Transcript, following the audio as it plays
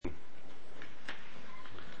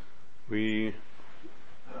We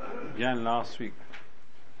began last week,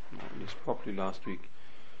 at least properly last week,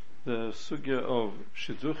 the sugya of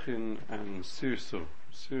shidduchim and sirso.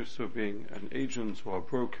 Sirso being an agent or a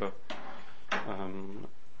broker,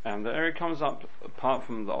 and the area comes up, apart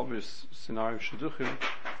from the obvious scenario of shidduchim,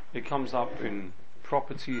 it comes up in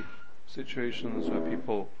property situations where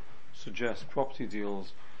people suggest property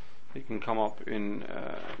deals. It can come up in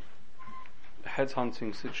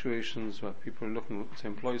headhunting situations where people are looking to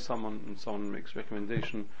employ someone and someone makes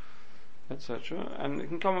recommendation, etc. And it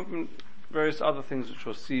can come up in various other things which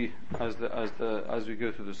we'll see as we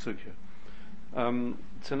go through the sugya.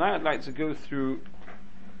 Tonight I'd like to go through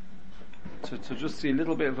to just see a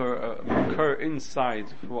little bit of a cur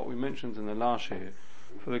inside for what we mentioned in the last year,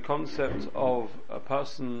 for the concept of a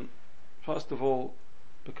person, first of all,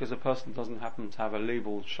 because a person doesn't happen to have a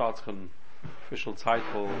labeled shadchan, official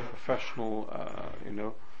title, professional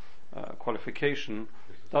qualification,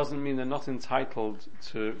 doesn't mean they're not entitled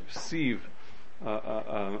to receive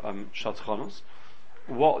Shadchonus.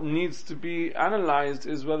 What needs to be analyzed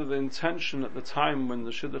is whether the intention at the time when the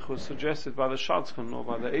shidduch was suggested by the shadchan or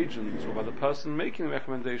by the agent or by the person making the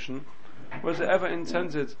recommendation, was it ever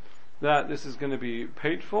intended that this is going to be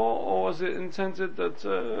paid for, or was it intended that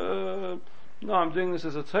no, I'm doing this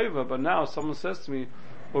as a tova, but now someone says to me,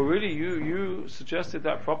 well, really, you suggested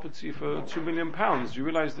that property for £2 million. You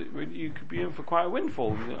realize that you could be in for quite a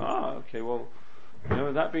windfall. Okay, well,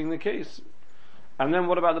 that being the case. And then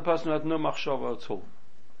what about the person who had no machshava at all?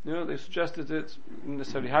 They suggested it, didn't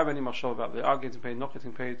necessarily have any machshava about it. They are getting paid, not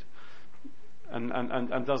getting paid.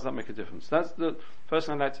 And does that make a difference? That's the first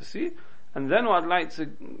thing I'd like to see. And then what I'd like to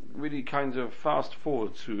really kind of fast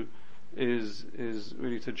forward to is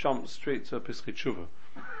really to jump straight to Piskei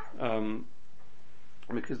Tshuva.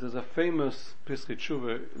 Because there's a famous Piskei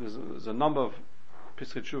Tshuva, there's a number of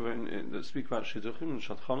Piskei Tshuva that speak about shidduchim and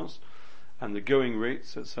Shadchonus and the going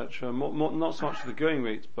rates, etc. Not so much the going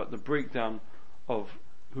rates, but the breakdown of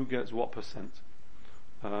who gets what percent.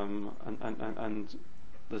 And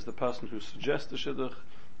there's the person who suggests the shidduch,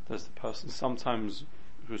 there's the person sometimes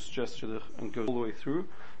who suggests shidduch and goes all the way through,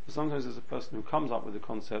 but sometimes there's a person who comes up with the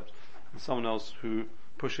concept and someone else who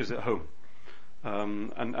pushes it home.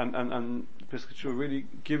 And Piskei Tshuva really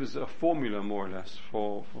gives a formula more or less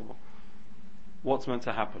for what's meant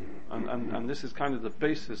to happen, and this is kind of the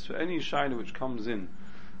basis for any shaila which comes in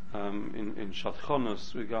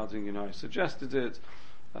Shadchonus regarding, I suggested it,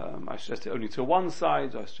 I suggested it only to one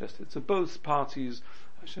side, I suggested it to both parties,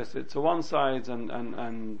 I suggested it to one side,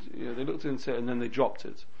 and they looked into it and then they dropped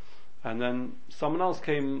it, and then someone else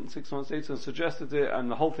came 6 months later and suggested it, and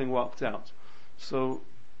the whole thing worked out. So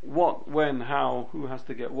what, when, how, who has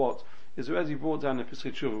to get what is already brought down in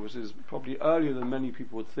Piskei Tshuva, which is probably earlier than many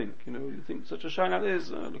people would think. You think such a shine like this,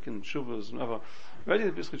 look in Tshuvas and whatever. Already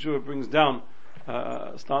the Piskei Tshuva brings down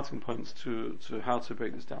starting points to how to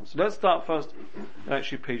break this down. So let's start first at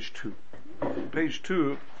actually page 2. Page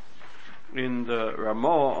 2 in the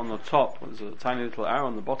Ramah on the top, there's a tiny little arrow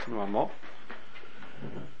on the bottom of the Ramah.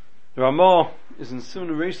 The Ramah is in Siman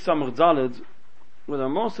Reish Samach Daled, where the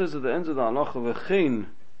Ramah says at the end of the halacha, V'chein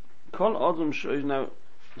kol adam she'ois now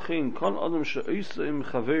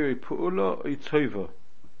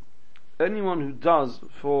anyone who does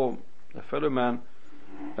for a fellow man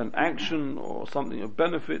an action or something of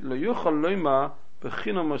benefit, the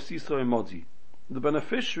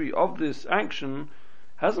beneficiary of this action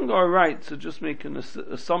hasn't got a right to just make an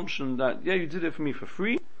assumption that, you did it for me for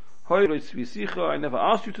free, I never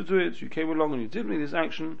asked you to do it, you came along and you did me this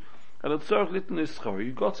action,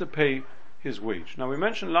 you got to pay his wage. Now we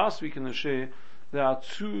mentioned last week in the share there are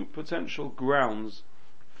two potential grounds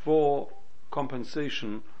for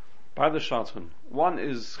compensation by the shadchan. One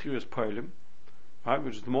is chiras poilim, right,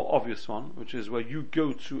 which is the more obvious one, which is where you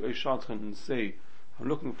go to a shadchan and say, I'm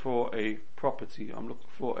looking for a property, I'm looking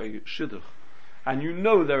for a shidduch, and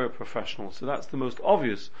they're a professional, so that's the most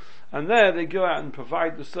obvious. And there they go out and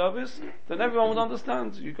provide the service, then everyone would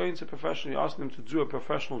understand. You're going to a professional, you're asking them to do a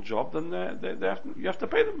professional job, then you have to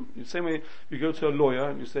pay them. The same way you go to a lawyer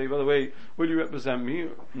and you say, by the way, will you represent me?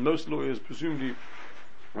 Most lawyers presumably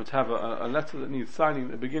would have a letter that needs signing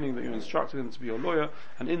at the beginning that you instructed them to be your lawyer,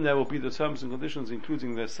 and in there will be the terms and conditions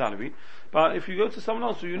including their salary. But if you go to someone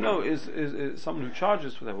else who is someone who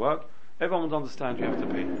charges for their work, everyone would understand you have to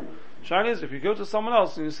pay. Shaila is, if you go to someone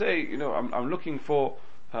else and you say, I'm looking for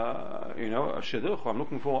a shidduch, or I'm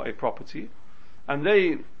looking for a property, and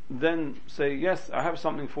they then say, yes, I have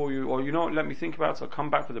something for you, or let me think about it, I'll come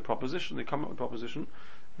back with a proposition, they come up with a proposition,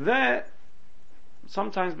 there,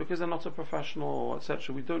 sometimes because they're not a professional, or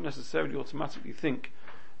etc., we don't necessarily automatically think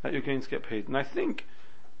that you're going to get paid. And I think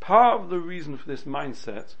part of the reason for this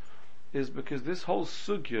mindset is because this whole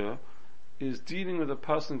sugya is dealing with a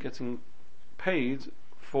person getting paid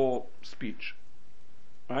for speech,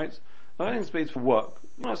 right? Not getting paid for work.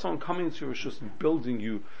 Not someone coming to you just building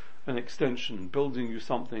you an extension, building you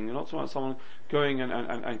something. You're not talking about someone going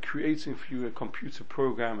and creating for you a computer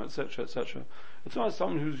program, etc., etc. It's about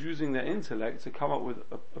someone who's using their intellect to come up with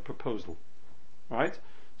a proposal, right?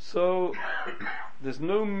 So there's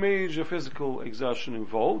no major physical exertion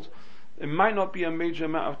involved. It might not be a major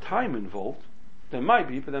amount of time involved. There might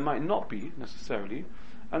be, but there might not be necessarily.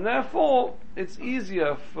 And therefore, it's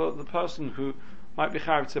easier for the person who might be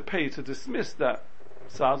chayav to pay to dismiss that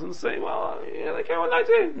saz and say, well, yeah, they came with an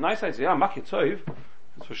idea. Nice idea. Maki tov.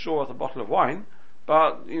 It's for sure worth a bottle of wine.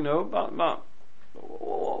 But, but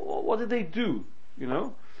what did they do?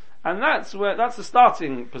 And that's the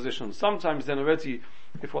starting position. Sometimes then already,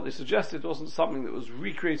 if what they suggested wasn't something that was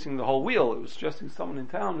recreating the whole wheel, it was suggesting someone in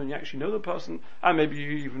town and you actually know the person, and maybe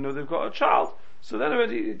you even know they've got a child. So then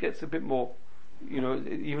already it gets a bit more,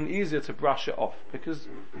 even easier to brush it off, because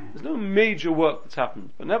there's no major work that's happened.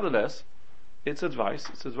 But nevertheless, it's advice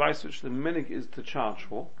which the minig is to charge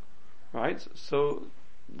for, right? So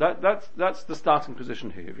that's the starting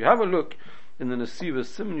position here. If you have a look in the Nesiva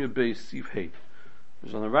Simon Yubei Siv Hey, which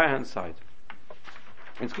is on the right hand side,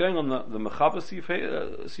 it's going on the Mechaba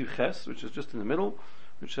Siv Ches, which is just in the middle,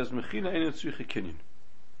 which says Mechina Eino Tzricha Kinyan.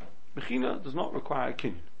 Mechina does not require a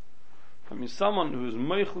kinyan. That means someone who is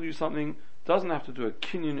meichel you something doesn't have to do a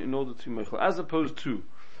kinyan in order to meichel, as opposed to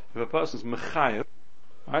if a person's mechayev.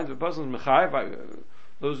 Right? If a person's mechayev,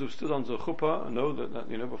 those who've stood on the chuppah know that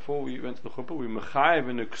before we went to the chuppah we mechayev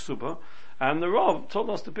in a ksuba, and the Rav told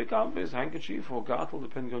us to pick up his handkerchief or gartel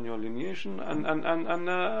depending on your lineation, and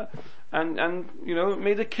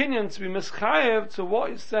made a kinyan to be mechayev to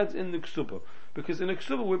what is said in the ksuba, because in the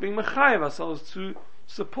ksuba we're being mechayev ourselves to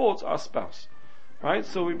support our spouse, right?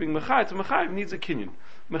 So we're being mechayev. To mechayev needs a kinyan.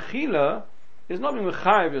 Mechila is not being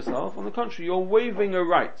mechayev yourself. On the contrary, you're waiving a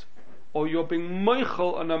right, or you're being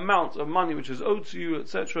meichel an amount of money which is owed to you,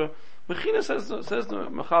 etc. Mechila says the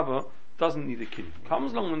Mechava doesn't need a kinyan.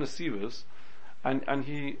 Comes along the Nesivas, and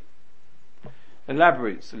he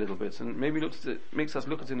elaborates a little bit, and maybe makes us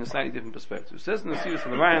look at it in a slightly different perspective. It says in the Nesivas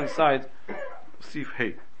on the right hand side, Sif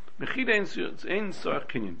Hey, Mechila ein sorach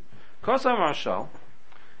kinyan. Kosam Marshal,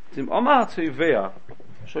 Tim Omar Tevea,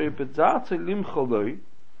 Shoy Bedate Limcholoi,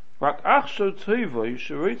 Rak Ach Sho Tevoi,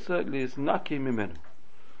 Shoritza Liz Naki Mimenu.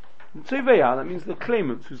 Tevea, that means the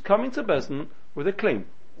claimant who's coming to Bezdin with a claim.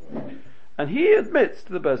 And he admits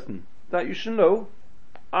to the Bezdin that you should know,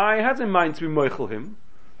 I had in mind to be moichel him,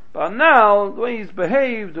 but now, the way he's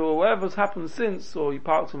behaved, or whatever's happened since, or he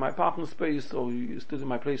parked in my parking space, or he stood in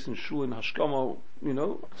my place in Shul in Hashkama,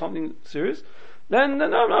 something serious, then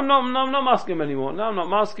I'm not masking him anymore. Now I'm not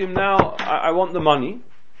masking him. Now I want the money.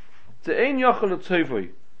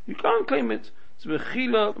 You can't claim it. It's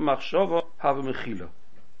mechila machshava have a mechila.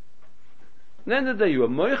 At the end of the day, you are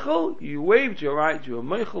meichel. You waived your right. You are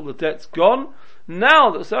meichel. The debt's gone. Now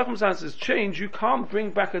that the circumstances change, you can't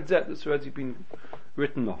bring back a debt that's already been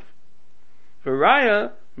written off.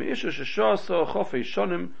 V'raya meisha sheshasa chofei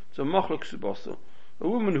shonim to mochlok subasa. A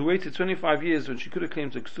woman who waited 25 years when she could have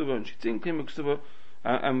claimed a ksuba and she didn't claim a ksuba,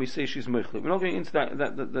 and we say she's meichel. We're not going into that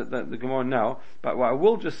the Gemara now, but what I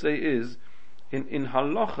will just say is, in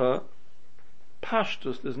halacha,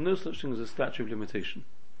 pashtus, there's no such thing as a statute of limitation.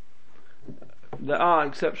 There are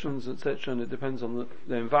exceptions, etc., and it depends on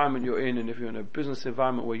the environment you're in, and if you're in a business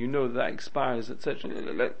environment where you know that expires,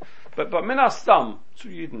 etc. But minas stam to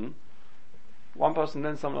Yidden, one person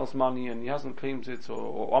lends someone else money and he hasn't claimed it,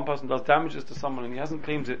 or one person does damages to someone and he hasn't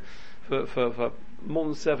claimed it for more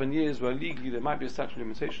than 7 years, where legally there might be a statute of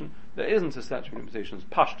limitation. There isn't a statute of limitations,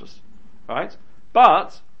 pashtus, right?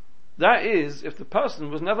 But that is if the person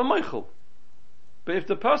was never meichel. But if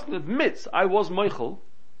the person admits, I was meichel,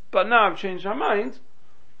 but now I've changed my mind,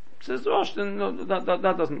 says Rosh, then no, that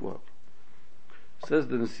doesn't work. Says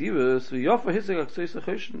the Nesiva, so Yofa Hisek Akseis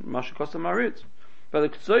Acheshin, Masha Kosta Marit. But the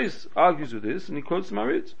Ktsois argues with this, and he quotes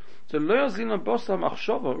Marit. So Lo Yazina Bosa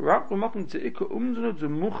Machshava, Rak L'Makim Te'ika Umdunu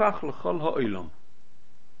D'Muchach L'Chol Ha'olam.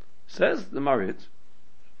 Says the Marit,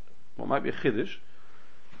 what might be a Chiddush,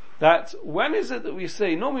 that when is it that we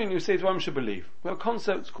say, normally when we say Dvarim Shebelieve, we have a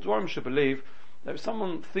concept called Dvarim Shebelieve, that if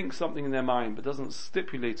someone thinks something in their mind but doesn't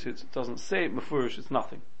stipulate it, doesn't say it mafurish, it's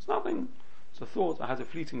nothing. It's nothing. It's a thought. I had a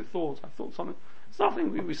fleeting thought. I thought something. It's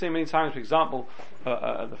nothing. We say many times, for example,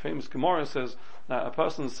 the famous Gemara says that a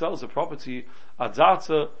person sells a property,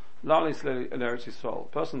 adata lalis Eretz Yisrael. A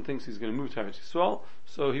person thinks he's going to move to Eretz Yisrael,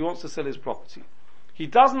 so he wants to sell his property. He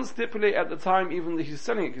doesn't stipulate at the time even that he's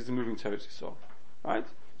selling it because he's moving to Eretz Yisrael. Right?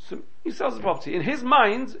 So He sells the property. In his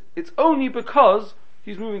mind, it's only because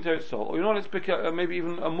he's moving to Eretz Yisrael. Or let's pick maybe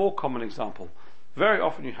even a more common example. Very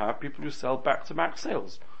often you have people who sell back-to-back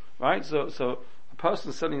sales, right? So a person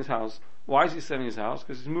is selling his house. Why is he selling his house?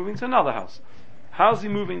 Because he's moving to another house. How's he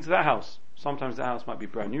moving to that house? Sometimes the house might be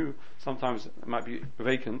brand new, sometimes it might be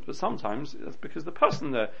vacant, but sometimes it's because the person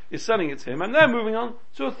there is selling it to him and they're moving on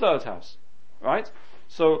to a third house. Right?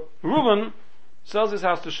 So Reuben sells his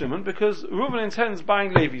house to Shimon because Reuben intends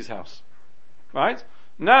buying Levi's house. Right?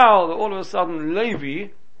 Now that all of a sudden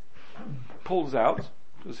Levi pulls out,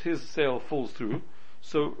 because his sale falls through,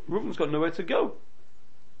 so Reuben's got nowhere to go.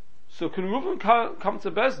 So can Reuben come to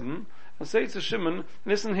Bezdin and say to Shimon,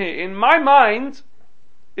 listen here, in my mind,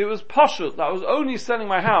 it was poshut that I was only selling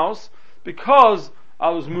my house because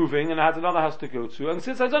I was moving and I had another house to go to, and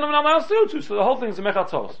since I don't have another house to go to, so the whole thing is a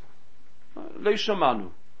mechatos.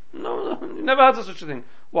 Leishamanu. No, you never heard of such a thing.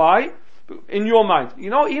 Why? In your mind.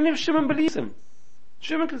 Even if Shimon believes him,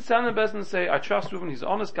 Shimon can stand in Bezdin and say, I trust Reuben, he's an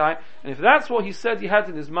honest guy, and if that's what he said he had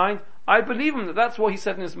in his mind, I believe him that that's what he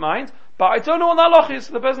said in his mind, but I don't know what the halach is,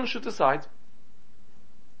 so the Bezdin should decide.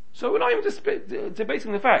 So we're not even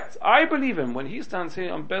debating the facts. I believe him when he stands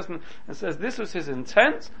here on Bezdin and says this was his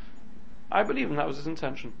intent. I believe him that was his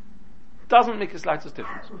intention. Doesn't make the slightest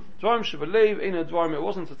difference. Dvarim shebelev ein dvarim. It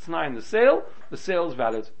wasn't a t'nai in the sale. The sale is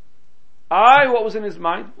valid. What was in his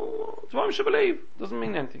mind? Dvarim shebelev doesn't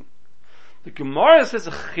mean anything. The Gemara says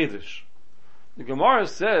a chiddush. The Gemara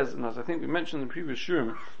says, and as I think we mentioned in the previous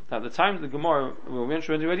shurim, that at the time of the Gemara, we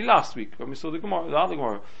mentioned already last week when we saw the other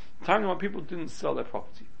Gemara, the time when people didn't sell their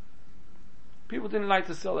property. People didn't like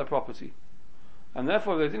to sell their property, and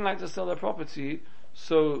therefore they didn't like to sell their property.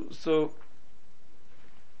 So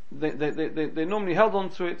they normally held on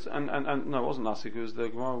to it, and no, it wasn't last week. It was the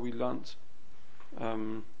Gemara we learnt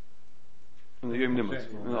in the Yom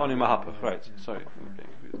Nimut, on Mahapach, right? Sorry.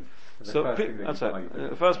 So that's right.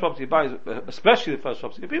 The first property buys, especially the first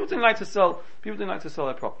property. People didn't like to sell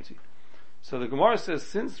their property. So the Gemara says,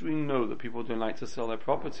 since we know that people don't like to sell their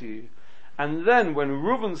property, and then when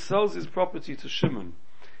Reuven sells his property to Shimon,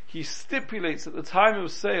 he stipulates at the time of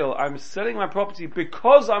sale, I'm selling my property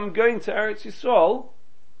because I'm going to Eretz Yisrael,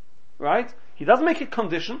 right? He doesn't make a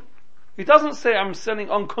condition. He doesn't say I'm selling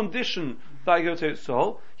on condition that I go to Eretz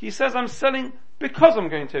Yisrael. He says I'm selling because I'm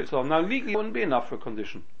going to Eretz Yisrael. Now legally it wouldn't be enough for a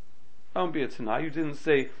condition. That won't be a Tanai. You didn't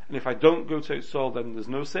say, and if I don't go to Eretz Yisrael, then there's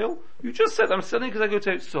no sale. You just said, I'm selling because I go to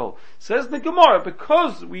Eretz Yisrael. Says the Gemara,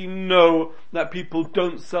 because we know that people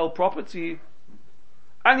don't sell property,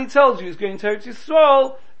 and he tells you he's going to Eretz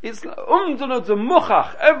Yisrael, it's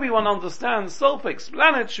muchach. Everyone understands,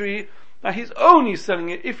 self-explanatory, that he's only selling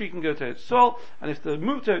it if he can go to Eretz Yisrael, and if the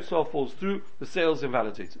move to Eretz Yisrael falls through, the sale is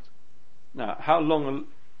invalidated. Now, how long,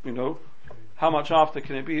 how much after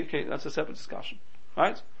can it be? Okay, that's a separate discussion.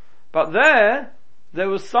 Right? But there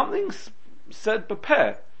was something said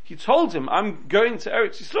prepare. He told him, I'm going to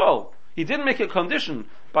Eretz Yisrael. He didn't make a condition,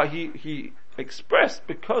 but he expressed,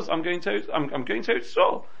 because I'm going to Eretz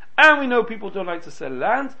Yisrael. And we know people don't like to sell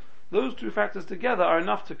land. Those two factors together are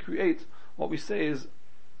enough to create what we say is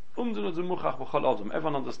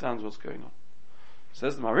everyone understands what's going on.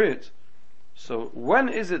 Says the Marit, so when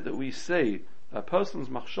is it that we say a person's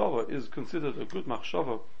machshava is considered a good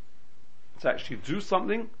machshava to actually do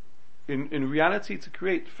something in reality, to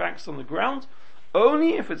create facts on the ground?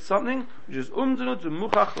 Only if it's something which is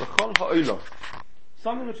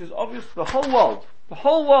something which is obvious to the whole world. The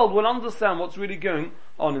whole world will understand what's really going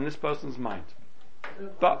on in this person's mind. I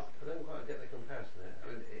don't quite get the comparison there. I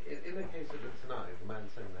mean, in the case of the Tanai, the man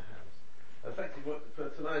selling the house, effectively for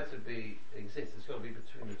Tanai to exist, it's got to be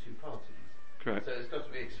between the two parties. Correct. So it's got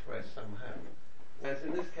to be expressed somehow. Whereas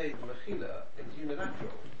in this case, Mechila, it's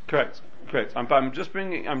unilateral. Correct. I'm just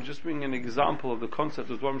bringing an example of the concept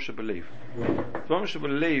of Dvarim Shebelev. Dvarim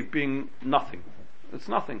Shebelev being nothing. It's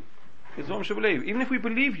nothing. It's Dvarim Shebelev. Even if we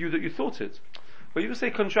believe you that you thought it. But you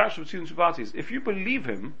say contraction between the two parties. If you believe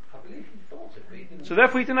him, I believe he thought it, but he didn't. So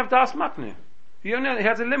therefore he didn't have Das Makne. He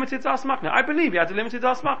had a limited Das Makne. I believe he had a limited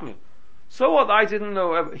Das Makne. So what? I didn't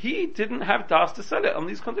know. He didn't have Das to sell it on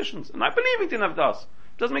these conditions. And I believe he didn't have Das.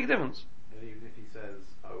 Doesn't make a difference. And even if he says,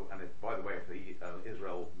 and by the way, if the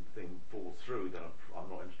Israel thing falls through, then I'm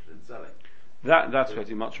not interested in selling. That's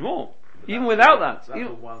pretty much more. Even without that. That's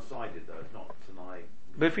all one-sided though, it's not tonight.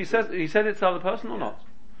 But if he said it to the other person or not?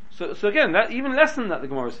 So again, that even less than that the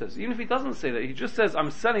Gemara says. Even if he doesn't say that, he just says,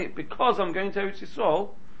 I'm selling it because I'm going to Eretz Yisrael,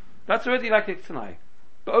 that's already like a Tanai.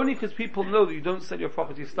 But only because people know that you don't sell your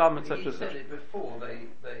property stam, etc. He said it before they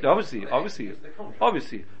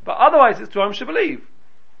obviously. But otherwise it's Dvarim Shebelev.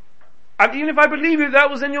 even if I believe you, that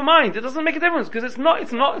was in your mind. It doesn't make a difference, because it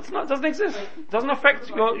doesn't exist. It doesn't affect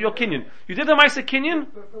your kinyan. You did the Maisa kinyan.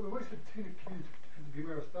 But the Maisa kinyan to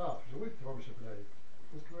Gemara Stas, which is always the Rosh Hashanah.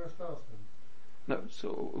 What's Gemara Stas then? No,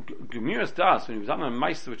 so Gemara Stas, when he was on a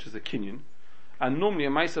Maisa, which is a kinyan, and normally a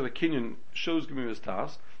Maisa of a kinyan shows Gemara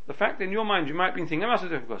Stas, the fact that in your mind you might be thinking, let me ask you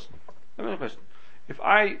a different question. Let me ask you a question.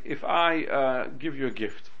 If I give you a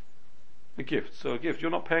gift, so a gift, you're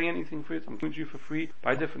not paying anything for it, I'm giving it to you for free,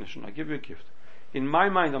 by definition, I give you a gift. In my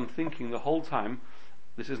mind I'm thinking the whole time,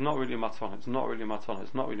 this is not really a matana, it's not really a matana,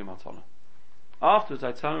 it's not really a matana. Afterwards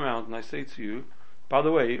I turn around and I say to you, by the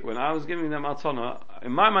way, when I was giving them matana,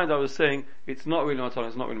 in my mind I was saying, it's not really matana,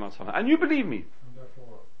 it's not really matana. And you believe me.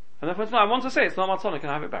 And therefore it's not, I want to say it's not matana, can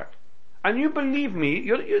I have it back? And you believe me,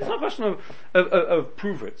 it's not a question of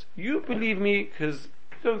prove it. You believe me because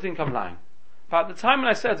you don't think I'm lying. But at the time when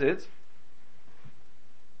I said it,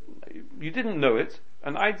 you didn't know it,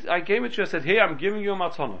 and I gave it to you, I said, here, I'm giving you a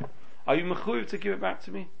matana. Are you mechuyev to give it back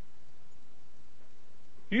to me?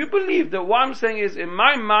 You believe that what I'm saying is, in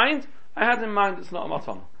my mind, I had in mind it's not a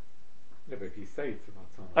matana. Yeah, but if you say it's a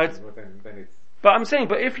matana, then it's... But I'm saying,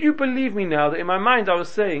 but if you believe me now that in my mind I was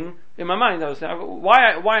saying,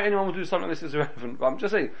 why anyone would do something like this is irrelevant. But I'm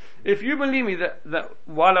just saying, if you believe me that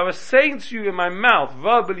while I was saying to you in my mouth,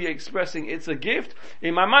 verbally expressing it's a gift,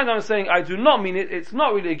 in my mind I was saying I do not mean it, it's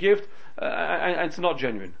not really a gift, and it's not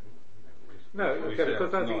genuine. No, okay,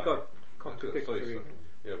 because then you've got contradictory...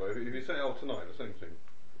 Yeah, but if you say oh tonight, the same thing.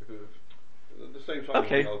 At the same time,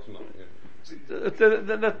 okay. Oh tonight, yeah. The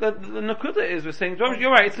nakuda is we're saying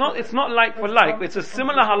you're right. It's not like for like. It's a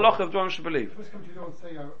similar halacha of Dvarim Shebelief. If I come to you and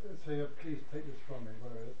say, please take this from me,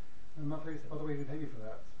 whatever it is, and my face, by the way, I didn't pay you for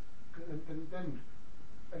that. Then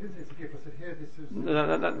I didn't say it's a gift. I said here, this is.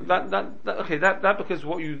 Okay, that because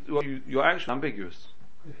what your action ambiguous.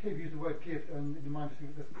 Here you use the word gift, and in your mind you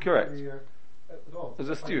think that's correct. At all. As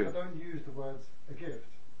a stew. I don't use the words a gift.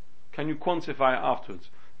 Can you quantify it afterwards?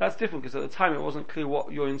 That's different because at the time it wasn't clear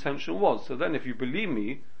what your intention was. So then if you believe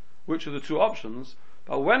me, which are the two options,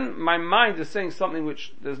 but when my mind is saying something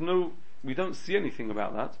which we don't see anything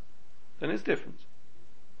about that, then it's different.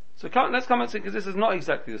 So let's come and say, because this is not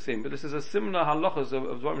exactly the same, but this is a similar halachas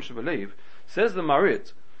of Dvarim Shebelief. Says the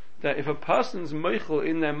Marit, that if a person's meichel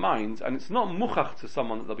in their mind, and it's not muchach to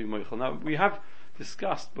someone that they'll be meichel. Now, we have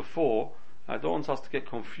discussed before, I don't want us to get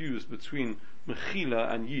confused between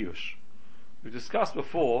mechila and yush. We've discussed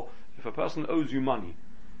before, if a person owes you money,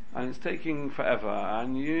 and it's taking forever,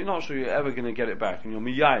 and you're not sure you're ever going to get it back, and you're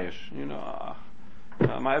miyayish,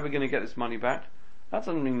 am I ever going to get this money back? That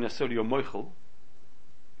doesn't mean necessarily you're moichel.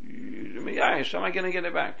 Miyayish, am I going to get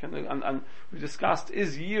it back? And we discussed,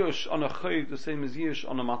 is yish on a choy the same as yish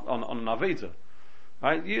on an aveda?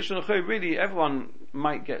 Right? Yish on a choy, really, everyone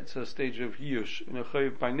might get to a stage of yish in a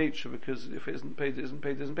choy by nature, because if it isn't paid, it isn't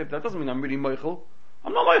paid, it isn't paid. But that doesn't mean I'm really moichel.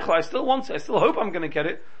 I'm not moichel, I still want it, I still hope I'm going to get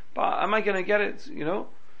it, but am I going to get it,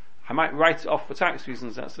 I might write it off for tax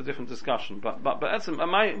reasons, that's a different discussion, but that's,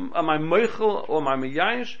 am I moichel or am I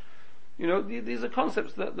miyayish? These are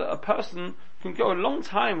concepts that a person can go a long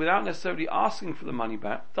time without necessarily asking for the money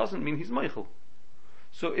back, doesn't mean he's moichel.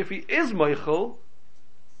 So if he is moichel,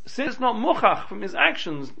 since it's not muchach from his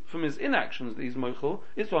actions, from his inactions that he's moichel,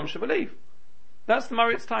 it's Dvarim Shebelief. That's the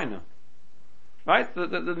Marit's Taina. Right? The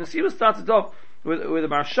Nesiva started off with a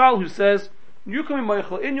marshal who says, you can be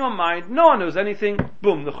moichel in your mind, no one knows anything,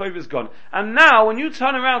 boom, the chayv is gone. And now, when you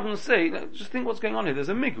turn around and say, just think what's going on here, there's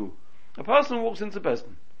a migu. A person walks into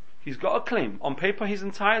Bezdin, he's got a claim. On paper, he's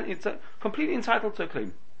completely entitled to a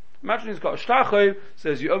claim. Imagine he's got a shtar chayv,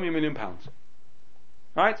 says, you owe me £1 million.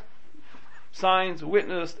 Right? Signed,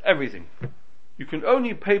 witnessed, everything. You can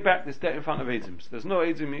only pay back this debt in front of Eidim. There's no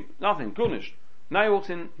Eidim, nothing, gunish. Now he walks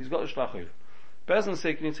in, he's got a shtar chayv. Bezdin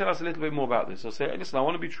say, can you tell us a little bit more about this? I'll say, listen, I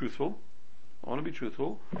want to be truthful.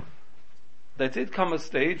 There did come a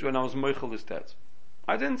stage when I was moichel this debt.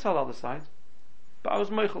 I didn't tell the other side, but I was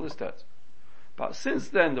moichel this debt. But since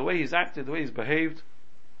then, the way he's acted, the way he's behaved,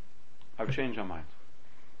 I've changed my mind.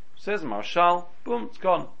 Says Marshal, boom, it's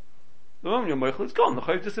gone. The moment you're moichel, it's gone. The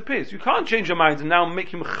chayiv disappears. You can't change your mind and now make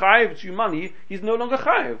him chayiv to you money. He's no longer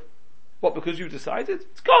chayiv. What, because you decided?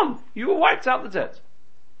 It's gone. You were wiped out the debt.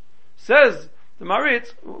 Says the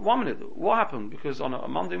Marit, 1 minute, what happened? Because on a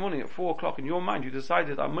Monday morning at 4 o'clock in your mind you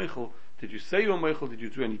decided, I'm moichel. Did you say you were moichel? Did you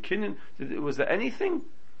do any kinyan? Was there anything?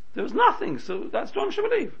 There was nothing. So that's Dvarim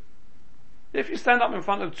Shebelief. If you stand up in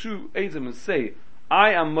front of two Eidim and say,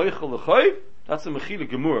 I am moichel l'chayv, that's a mechila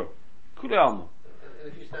gemura. Kule alma.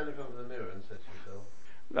 And if you stand in front of the mirror and say to yourself,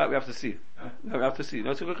 that we have to see.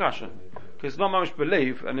 No, it's a good question. Because it's not much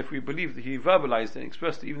believe, and if we believe that he verbalized it and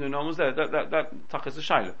expressed it even though no one was there, that tachas a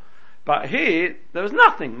shaila. But here, there was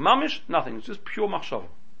nothing. Mamish, nothing. It's just pure machshava.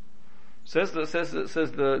 Says the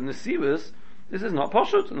Nesivus, this is not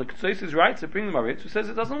poshut, and the Ketzois is right to bring the Marit, who says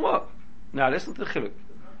it doesn't work. Now listen to the Chiluk.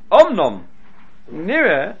 Omnom,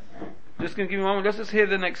 Nira, just going to give you a moment, let's just hear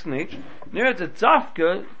the next niche. Nira the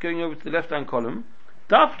Dafka, going over to the left hand column,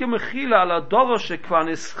 Dafka Mechila ala Dovo Shekvan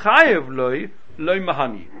is Chayev loy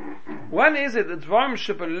mahani. When is it that Dvarim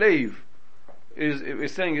Shebelev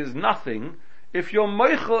is saying is nothing, if you're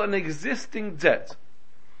Meichel an existing debt?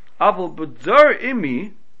 Aval B'dor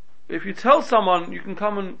imi, if you tell someone you can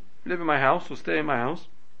come and live in my house or stay in my house,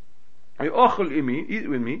 eat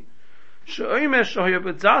with me,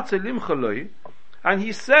 and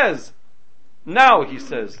he says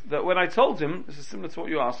that when I told him, this is similar to what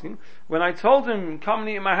you're asking, when I told him come and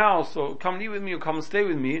eat in my house or come and eat with me or come and stay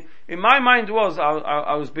with me, in my mind was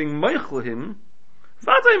I was being meichel him.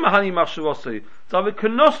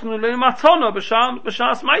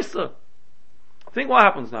 Think what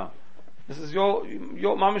happens now. This is your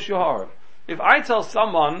mamish your horror. If I tell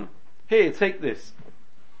someone, here, take this,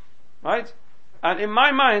 right? And in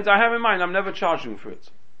my mind, I have in mind, I'm never charging for it.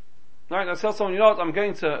 Right? I tell someone, you know what, I'm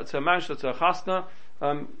going to Manchester, to a chasna,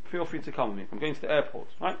 feel free to come with me. I'm going to the airport,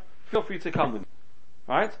 right? Feel free to come with me.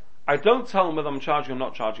 Right? I don't tell them whether I'm charging or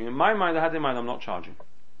not charging. In my mind, I had in mind I'm not charging.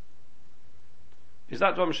 Is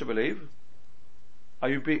that Dom Shebelev?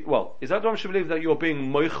 Is that Dom Shebelev that you're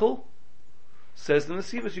being moichel? Says the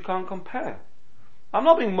Nesivus, you can't compare. I'm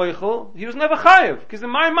not being moichel, he was never chayev, because in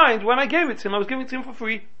my mind, when I gave it to him, I was giving it to him for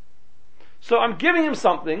free. So I'm giving him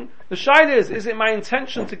something. The shaila is it my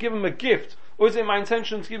intention to give him a gift, or is it my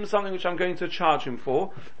intention to give him something which I'm going to charge him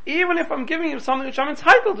for? Even if I'm giving him something which I'm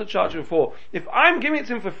entitled to charge him for, if I'm giving it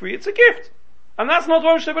to him for free, it's a gift. And that's not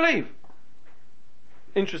what I believe.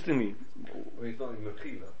 Interestingly. Well, he's not in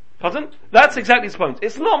mechila. Pardon? That's exactly his point.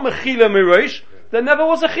 It's not mechila mirosh. There never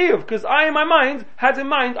was a chiyuv, because I in my mind had in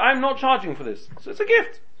mind I'm not charging for this. So it's a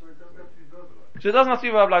gift. So it doesn't have to be verbalized. So it doesn't have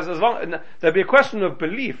to be verbalized. As long there'll be a question of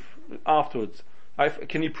belief afterwards.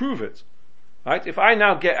 Can he prove it? Right? If I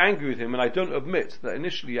now get angry with him and I don't admit that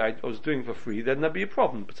initially I was doing for free, then there'll be a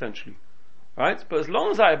problem potentially. Right? But as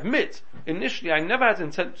long as I admit initially I never had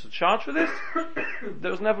intent to charge for this,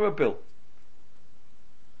 there was never a bill.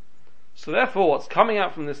 So therefore, what's coming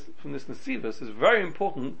out from this Nesivus is very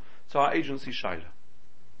important to our agency shaila.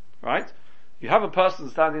 Right? You have a person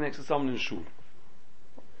standing next to someone in shul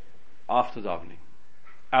after davening,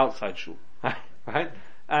 outside shul, right?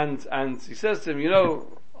 And he says to him,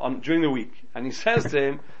 during the week, and he says to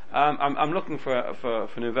him, I'm looking for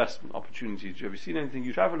an investment opportunity. Have you seen anything?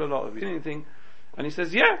 You travel a lot. Have you seen anything? And he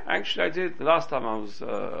says, yeah, actually I did. The last time I was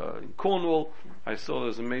in Cornwall, I saw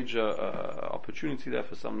there's a major opportunity there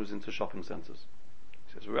for someone who's into shopping centres.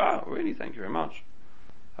 He says, wow, really? Thank you very much.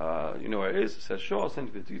 You know where it is? He says, sure, I'll send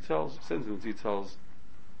you the details. Sends him the details.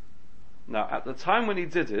 Now, at the time when he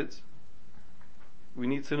did it, we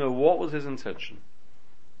need to know what was his intention.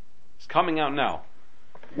 It's coming out now.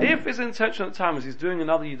 If his intention at the time was he's doing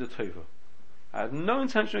another Yid Tova, I had no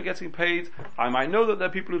intention of getting paid. I might know that there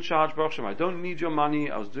are people who charge Baruch Hashem. I don't need your money.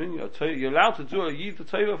 I was doing a Tova. You're allowed to do a Yid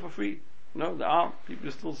Tova for free. No, there are people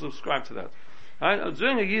who still subscribe to that. Right? I'm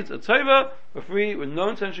doing a Yid Tova for free with no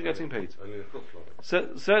intention of getting paid.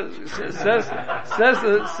 Says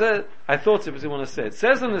I thought it, but I didn't want to say it.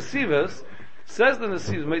 Says the Nesivus,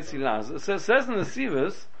 Meitzi Laz, says the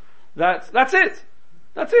Nesivus that that's it.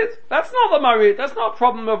 That's it. That's not the marit. That's not a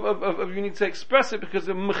problem of you need to express it because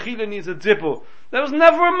the mechila needs a dibble. There was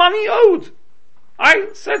never a money owed. I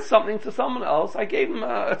said something to someone else. I gave him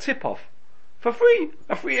a tip off for free,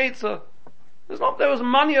 a free eitzah. There was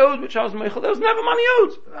money owed which I was mechil. There was never money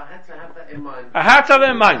owed. But I had to have that in mind. I had to have it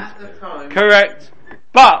in mind. At the time. Correct.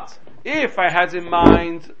 But if I had in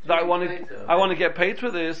mind that I want to get paid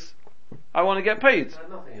for this, I want to get paid. I had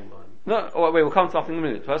nothing in mind. No, wait, we'll come to nothing in a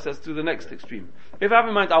minute. First, let's do the next extreme. If I have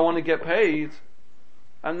in mind I want to get paid,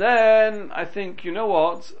 and then I think, you know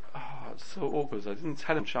what? Oh, it's so awkward. I didn't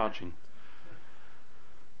tell him charging.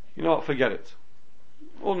 You know what? Forget it.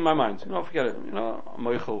 All in my mind. You know what? Forget it. You know, I'm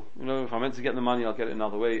moichel. You know, if I'm meant to get the money, I'll get it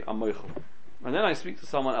another way. I'm moichel. And then I speak to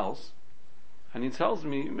someone else, and he tells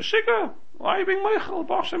me, Meshika, why are you being moichel?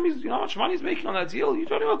 Baruch Hashem, you know how much money he's making on that deal? You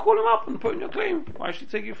don't even call him up and put in your claim. Why should he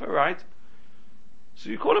take you for a ride? So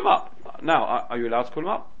you call him up. Now, are you allowed to call him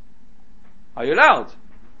up? Are you allowed?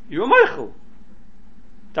 You're a moichel.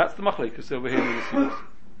 That's the machlekes over here in the series. So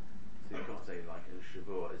you can't say like in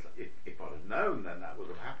Shavuot, it's like if I'd have known, then that would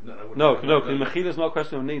have happened. No, because mechila is not a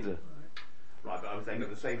question of neither. Right, but I'm saying in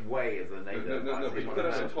the same way as the neighbour. No, but you could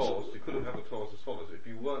have had a toss. You could have had a toss as follows. If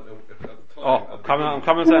you weren't at the time. I'm coming on to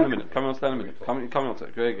that in a minute. Coming on to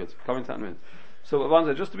that. Very good. Coming to that in a minute. So one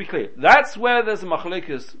said, just to be clear, that's where there's a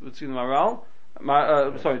machlekes between the Maral,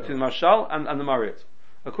 between the Marshal and the Mariot.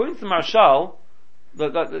 According to the Marshal,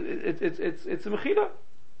 it's a mechila.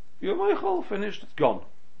 You're Michael, finished, it's gone.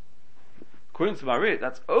 According to Mariot,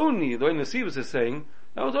 that's only, the way Nesivus is saying,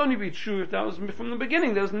 that would only be true if that was from the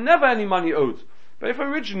beginning. There was never any money owed. But if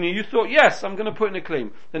originally you thought, yes, I'm going to put in a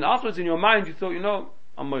claim, then afterwards in your mind you thought,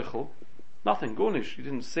 I'm Michael. Nothing, Gornish. You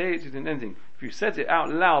didn't say it, you didn't anything. If you said it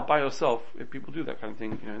out loud by yourself, if people do that kind of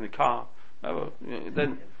thing, in the car, whatever,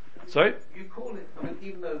 then, sorry? You call it,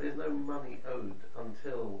 even though there's no money owed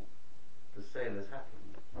until the sale has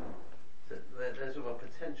happened, so there's sort of a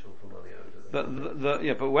potential for money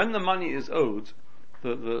owed. But when the money is owed,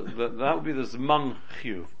 that would be the Zman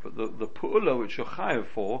Chiyuv. But the Pu'ula which you're Chayav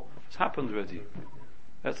for has happened already.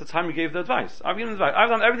 That's the time you gave the advice. I've given advice. I've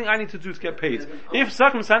done everything I need to do to get paid. If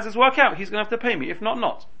circumstances work out, he's going to have to pay me. If not,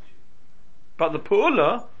 not. But the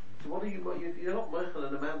Pu'ula... So what are you're not Michael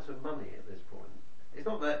an amount of money at this point. It's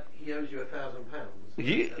not that he owes you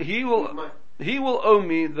 £1,000. He will owe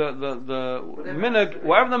me the minig,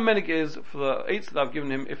 whatever the minig is for the 8 that I've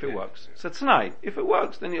given him if it works. So tonight, if it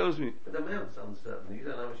works, then he owes me. But the amount's uncertain. You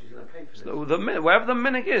don't know how much he's going to pay for this. So whatever the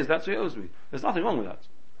minig is, that's what he owes me. There's nothing wrong with that.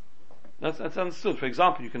 That's understood. For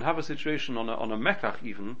example, you can have a situation on a mekach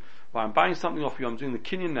even, where I'm buying something off you, I'm doing the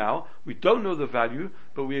kinyan now, we don't know the value,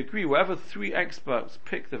 but we agree whatever 3 experts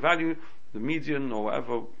pick the value, the median or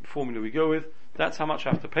whatever formula we go with, that's how much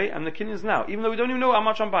I have to pay, and the kinyan's now, even though we don't even know how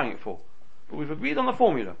much I'm buying it for. But we've agreed on the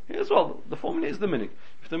formula. Here as well, the formula is the minig.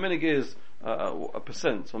 If the minig is a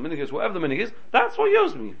percent, or minig is whatever the minig is, that's what he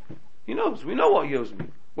owes me. He knows, we know what he owes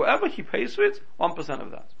me. Whatever he pays for it, 1%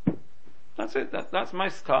 of that. That's it. That's my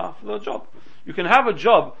star for the job. You can have a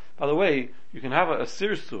job, by the way, you can have a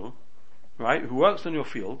sirsur, right, who works on your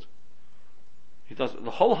field. He does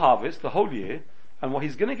the whole harvest, the whole year, and what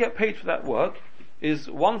he's going to get paid for that work is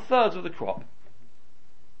 1/3 of the crop.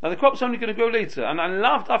 Now the crop's only going to go later, and I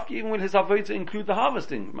love after even with his avodah to include the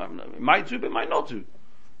harvesting. It might do, but it might not do.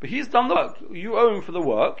 But he's done the work. You owe him for the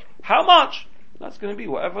work. How much? That's going to be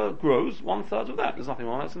whatever grows, 1/3 of that. There's nothing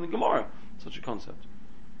wrong. That's in the Gemara. Such a concept.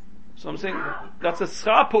 So I'm saying that's a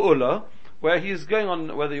schar pu'ula where he's going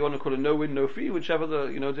on, whether you want to call it no win, no fee, whichever the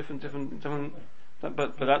different.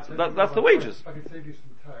 But that's the wages. I can save you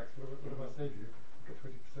some tax. What if I save you? Get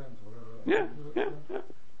 20% or whatever. Yeah.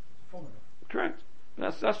 Formula. Correct.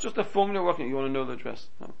 That's just a formula working. You want to know the address.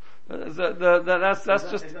 No. That's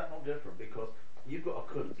just. Is that not different? Because you've got a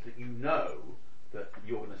kunz that you know that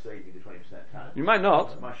you're going to save you the 20% tax. You might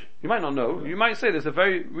not. You might not know. You might say there's a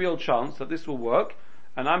very real chance that this will work,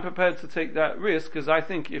 and I'm prepared to take that risk because I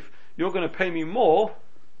think if you're going to pay me more,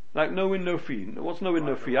 like no win, no fee. What's no win,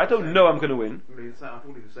 no fee? I don't know I'm going to win. I thought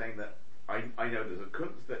he was saying that I know there's a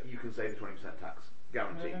kunz that you can save the 20% tax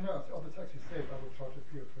guaranteed. No. On the tax you save, I will charge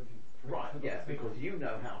a fee of 20%. Right, yeah, because you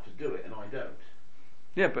know how to do it and I don't.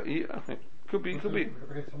 Yeah, but okay. Could be. If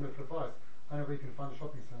I get someone for advice, I know where you can find a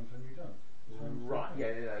shopping centre and you don't. Right,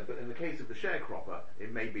 yeah, but in the case of the sharecropper,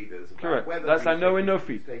 it may be there's a correct. That's like no win, no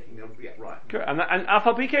fee. Right. Correct. And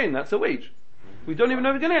alpha PK, that's a wage. We don't even know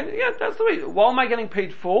if we're going to get. Yeah, that's the wage. What am I getting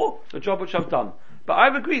paid for? The job which I've done. But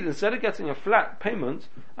I've agreed instead of getting a flat payment,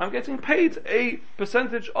 I'm getting paid a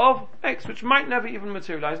percentage of X, which might never even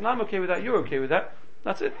materialize. And I'm okay with that. You're okay with that.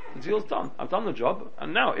 That's it. The deal's done. I've done the job,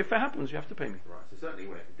 and now if it happens, you have to pay me. Right. So certainly,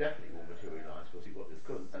 definitely will materialise because you've got this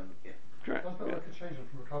kunz. Yeah. Correct. That's like a change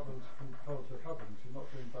from a covenant from whole to a covenant. You're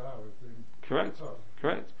not doing by hours.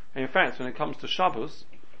 Correct. And in fact, when it comes to Shabbos,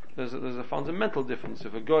 there's a fundamental difference.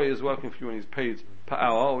 If a guy is working for you and he's paid per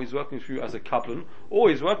hour, or he's working for you as a kablan, or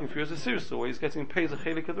he's working for you as a sirsur, or he's getting paid as a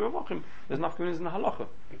chelik of the ravachim, there's nothing in the halacha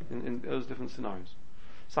in those different scenarios.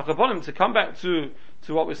 Sakabonim, to come back to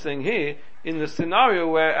what we're saying here, in the scenario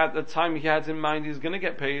where at the time he had in mind he's going to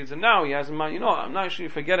get paid, and now he has in mind, I'm not actually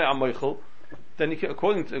forget it, I'm moichel, then he,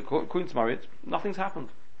 according to Mariot, nothing's happened.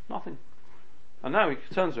 Nothing. And now he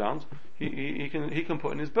turns around, he can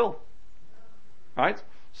put in his bill. Right?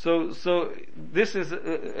 So this is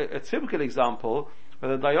a typical example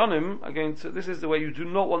where the Dayanim are going to, this is the way you do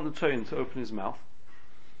not want the Toyin to open his mouth.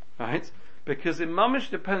 Right? Because it mamish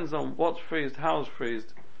depends on what's phrased, how it's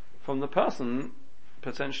phrased, from the person,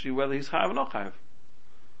 potentially whether he's chayav or not chayav.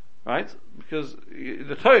 Right? Because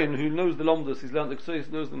the Toyin who knows the Lomdus, he's learned the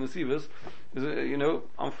Ksais, knows the Nesivas, is,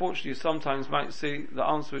 unfortunately sometimes might say the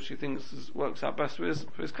answer which he thinks works out best for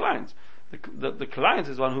his client. The client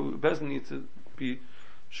is one who doesn't need to be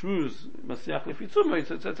shmuz, masiach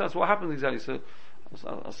lefitzum. That's what happens exactly. So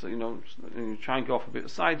you try and go off a bit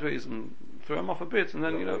sideways and throw him off a bit, and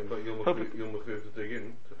then But you'll have to dig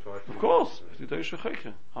in to try. Of course,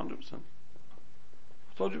 100%.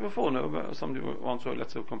 I told you before, no, about somebody once wrote a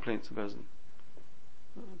letter of complaint to Bezdin.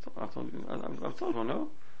 I've told you, no?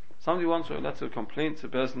 Somebody once wrote a letter of complaint to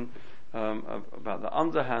Bezdin about the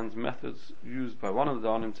underhand methods used by one of the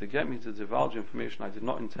Danim to get me to divulge information I did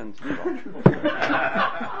not intend to divulge.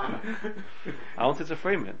 I wanted to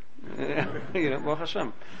frame it. Baruch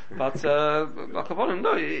Hashem. But, Al Kaponim,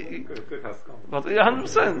 no. But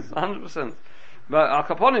 100%. But Al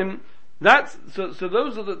Kaponim, so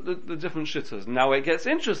those are the different shittas. Now where it gets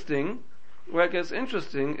interesting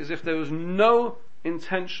is if there was no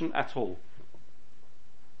intention at all.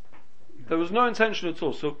 There was no intention at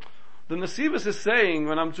all. So the Nesivus is saying,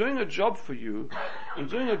 when I'm doing a job for you,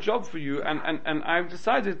 and I've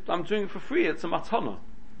decided I'm doing it for free, it's a matana.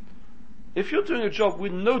 If you're doing a job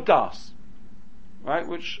with no das, right,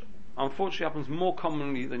 which unfortunately happens more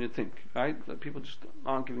commonly than you think, right, that people just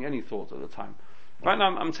aren't giving any thought at the time. Right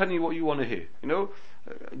now I'm telling you what you want to hear,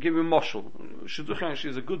 give you a moshel. Shidduchim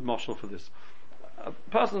actually is a good moshel for this. A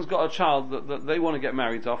person's got a child that they want to get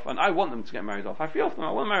married off, and I want them to get married off. I feel for them,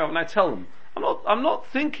 I want to marry off, and I tell them. I'm not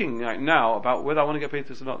thinking right now about whether I want to get paid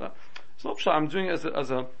this or not. That. It's not sure. I'm doing it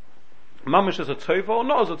as a mamish, as a tova, or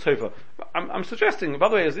not as a tova. I'm suggesting, by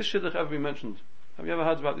the way, has this shidduch ever been mentioned? Have you ever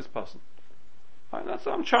heard about this person? Right, that's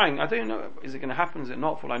what I'm trying. I don't know, is it going to happen, is it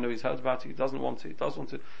not? For all I know, he's heard about it, he doesn't want it, he does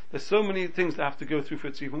want it. There's so many things that have to go through for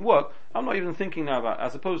it to even work. I'm not even thinking now about,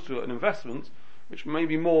 as opposed to an investment, which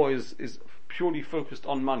maybe more is purely focused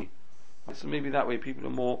on money. So maybe that way people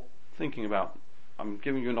are more thinking about, I'm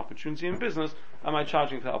giving you an opportunity in business, am I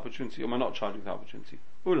charging for that opportunity or am I not charging for that opportunity?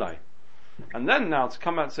 Ulai. And then now to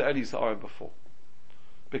come back to Eli's Sa'ara before.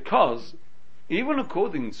 Because, even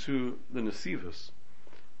according to the Nesivus,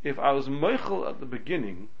 if I was moichel at the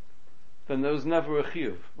beginning, then there was never a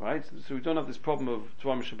chiyuv, right? So we don't have this problem of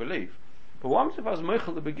Tvam Shabalev. But what happens if I was moichel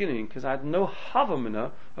at the beginning, because I had no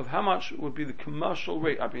havamina of how much would be the commercial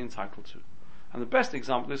rate I'd be entitled to? And the best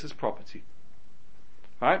example is property.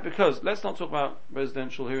 Right? Because let's not talk about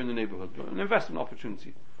residential here in the neighborhood, but an investment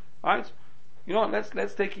opportunity. Right? You know what,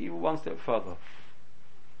 let's take it even one step further.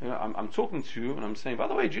 I'm talking to you and I'm saying, by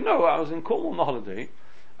the way, do you know I was in Cornwall on the holiday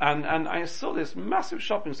and I saw this massive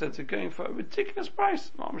shopping centre going for a ridiculous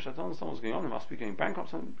price. I don't understand what's going on, they must be going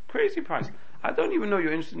bankrupt, some crazy price. I don't even know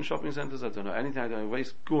you're interested in shopping centres, I don't know anything, I don't know,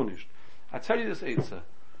 waste garnished. I tell you this Eitzah.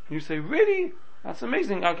 You say, really? That's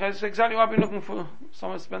amazing. Okay, that's exactly what I've been looking for.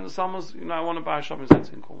 Somewhere to spend the summers. I want to buy a shopping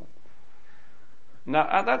centre in Cornwall. Now,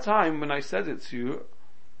 at that time, when I said it to you,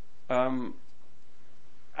 and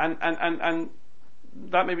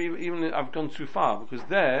that maybe even I've gone too far, because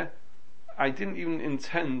there, I didn't even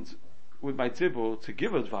intend with my dibur to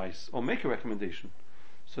give advice or make a recommendation.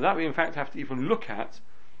 So that we in fact have to even look at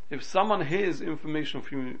if someone hears information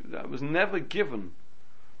from you that was never given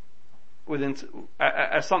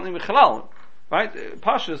as something with halal. Right?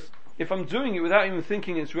 Pashas, if I'm doing it without even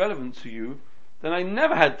thinking it's relevant to you, then I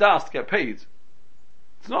never had das to get paid.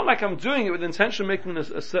 It's not like I'm doing it with the intention of making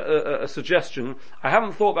a suggestion. I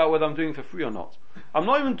haven't thought about whether I'm doing it for free or not. I'm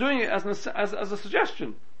not even doing it as a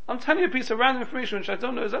suggestion. I'm telling you a piece of random information which I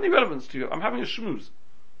don't know has any relevance to you. I'm having a shmooze.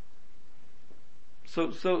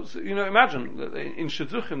 So imagine that in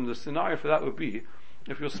shidduchim, the scenario for that would be,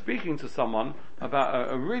 if you're speaking to someone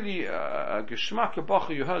about a really geschmack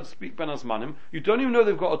bacher you heard speak ben azmanim, you don't even know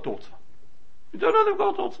they've got a daughter.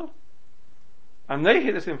 And they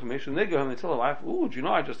hear this information, they go home, they tell their wife, do you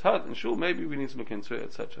know, I just heard, and sure, maybe we need to look into it,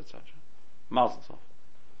 etc., etc. Mazel tov.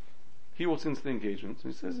 He walks into the engagement,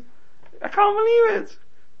 and he says, I can't believe it.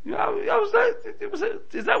 I was there,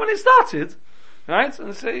 is that when it started? Right? And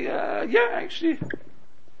they say, yeah, actually,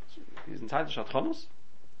 he's entitled to Shadchonus.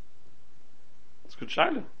 It's good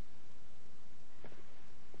shaila.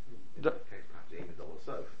 In that case, perhaps Aim is on the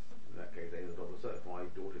south. In that case, Aim is on the south. My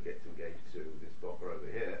daughter gets engaged to this blocker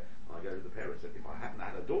over here. I go to the parents and if I hadn't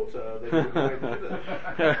had a daughter, they would have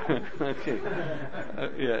been okay.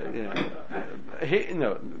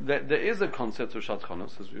 There is a concept of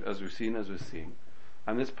Shadchonus as we've seen, as we're seeing.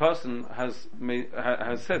 And this person has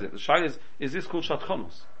said it. The shaila is this called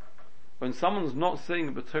Shadchonus? When someone's not saying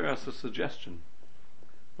a b'torah as a suggestion,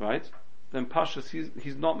 right? Then Pashas,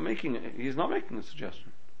 he's not making a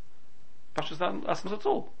suggestion. Pashas, that's not at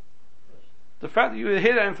all. The fact that you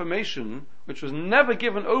hear that information, which was never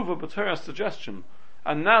given over b'torah suggestion,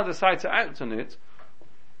 and now decide to act on it,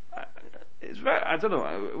 it's very, I don't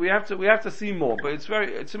know, we have to see more, but it's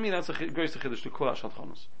very, to me that's a great chiddush to call out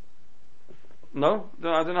Shadchonus. No?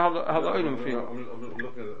 I don't know how the Olim feel. I'm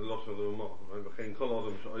looking at a lot of them.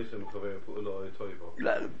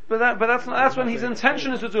 But that's when his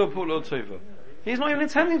intention is to do a Pu'lo Tova. He's not even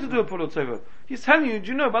intending to do a Pu'lo Tova. He's telling you, do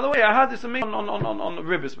you know, by the way, I had this amazing on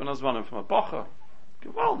Ribbis when I was running from a Bacher.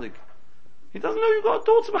 Gewaldig. He doesn't know you've got a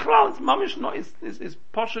daughter Bechlal. It's mamish not, it's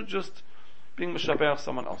Pasha just being Meshaber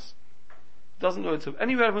someone else. Doesn't know it's of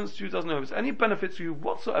any relevance to you, doesn't know if it's any benefit to you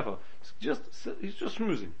whatsoever. He's just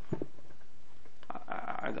schmoozing.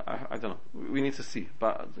 I don't know. We need to see.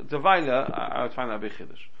 But Devaila, I would find that a big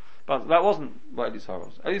chiddush. But that wasn't what Elis Hara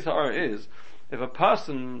was. Elis Hara is, if a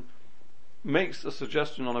person makes a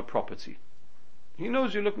suggestion on a property, he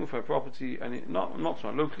knows you're looking for a property, and not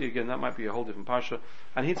locally again, that might be a whole different parsha,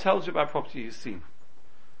 and he tells you about a property he's seen.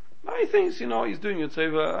 Now he thinks, he's doing you a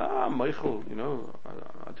favor, Michael,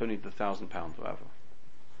 I don't need the £1,000, whatever.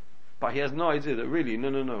 But he has no idea that really,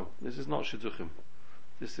 no, this is not shidduchim.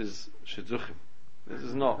 This is shidduchim. This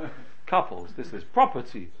is not couples, this is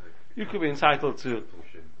property. You could be entitled to,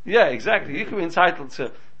 yeah, exactly, you could be entitled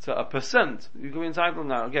to a percent. You could be entitled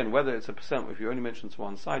now, again, whether it's a percent, if you only mention to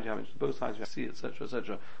one side, you haven't mentioned both sides, you have to see, etc.,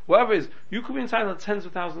 etc. Whatever it is, you could be entitled to tens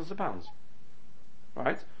of thousands of pounds.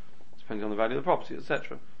 Right? Depending on the value of the property,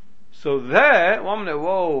 etc. So there, one minute,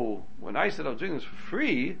 whoa, when I said I was doing this for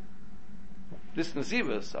free, this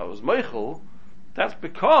Nesivus, I was Meichel, that's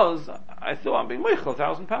because I thought I'm being Meichel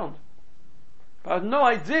 £1,000. But I had no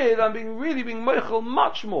idea that I'm really being Meichel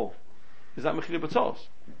much more. Is that Mechila B'Tos?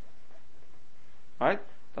 Right?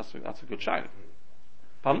 That's a good shayla.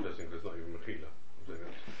 Pardon? I think there's not even Mechila.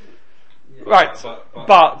 Right,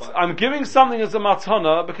 but I'm giving something as a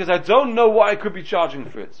matana because I don't know what I could be charging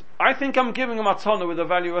for it. I think I'm giving a matana with a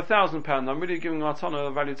value of £1,000. I'm really giving a matana with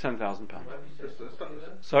a value of £10,000.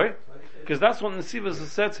 Sorry? Because that's what Nesivas has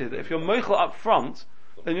said here, that if you're meichel up front,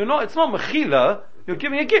 then it's not mechila, you're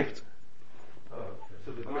giving a gift.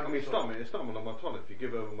 It's not on a matana. If you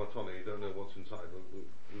give over matana, you don't know what's inside.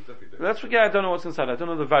 Let's forget I don't know what's inside, I don't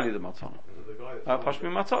know the value of the matana. Pashmi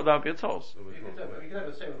matana, that would be a toss. You can have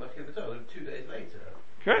the same with Machil 2 days later.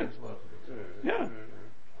 Great. Yeah.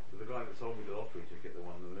 The guy that sold me the lottery ticket, the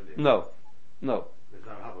one in the million. No. There's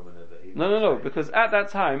no album in it that he. No, because at that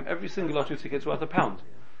time, every single lottery ticket's worth £1.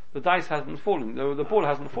 The dice hasn't fallen, the ball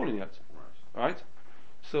hasn't fallen yet. Right?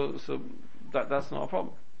 So that's not a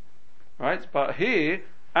problem. Right? But here,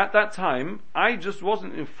 at that time, I just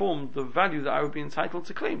wasn't informed the value that I would be entitled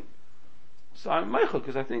to claim. So I'm meichel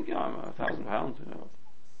because I think, I'm £1,000.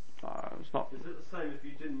 It's not. Is it the same if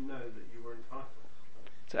you didn't know that you were entitled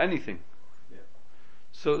to anything? Yeah.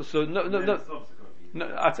 So no.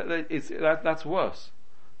 That's worse,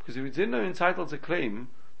 because if you didn't know you're entitled to claim,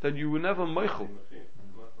 then you were never meichel.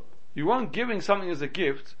 You weren't giving something as a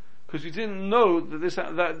gift because you didn't know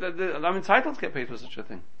that I'm entitled to get paid for such a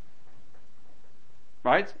thing.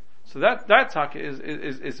 Right? So that taka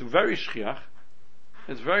is very shchiach.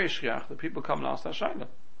 It's very shchiach that people come and ask that shayla.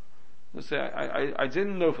 They say, I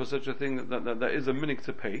didn't know for such a thing that there is a minik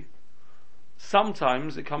to pay.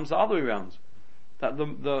 Sometimes it comes the other way around. That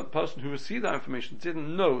the person who received that information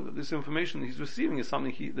didn't know that this information he's receiving is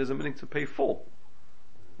something there's a minik to pay for.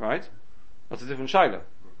 Right? That's a different shayla.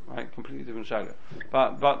 Right? Completely different shayla.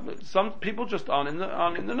 But some people just aren't in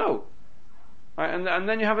the know. Right? And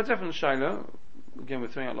then you have a different shayla. Again, we're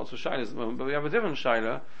throwing out lots of shaylas at the moment, but we have a different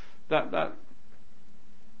shayla that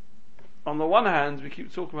on the one hand we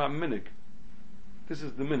keep talking about minig. This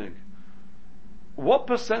is the minig. What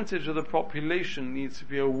percentage of the population needs to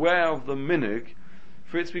be aware of the minig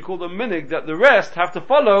for it to be called a minig that the rest have to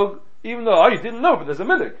follow, even though you didn't know, but there's a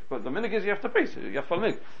minig. But the minig is you have to pay, so you have to follow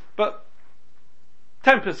minig. But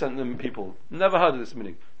 10% of the people never heard of this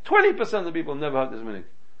minig. 20% of the people never heard of this minig.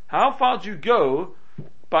 How far do you go,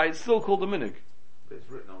 but it's still called a minig? It's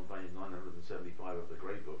written on page 975 of the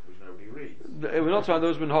Grey Book, which nobody reads. We're not talking about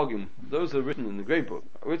those minhagim. Those are written in the Grey Book.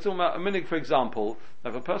 We're talking about a minig, for example,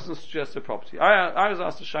 if a person suggests a property. I was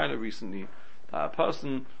asked a shayla recently, a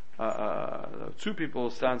person, two people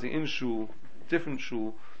standing in shul, different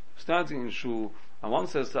shul, standing in shul, and one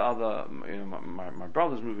says to the other, my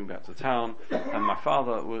brother's moving back to town, and my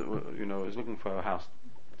father, is looking for a house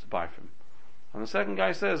to buy for him. And the second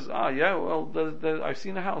guy says, I've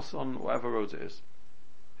seen a house on whatever road it is.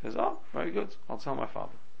 He says, very good, I'll tell my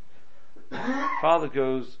father. Father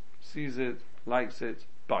goes, sees it, likes it,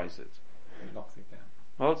 buys it. He knocks it down.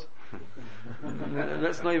 What?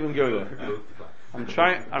 Let's not even go there. I'm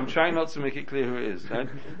trying not to make it clear who it is. Right?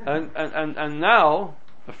 And now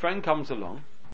a friend comes along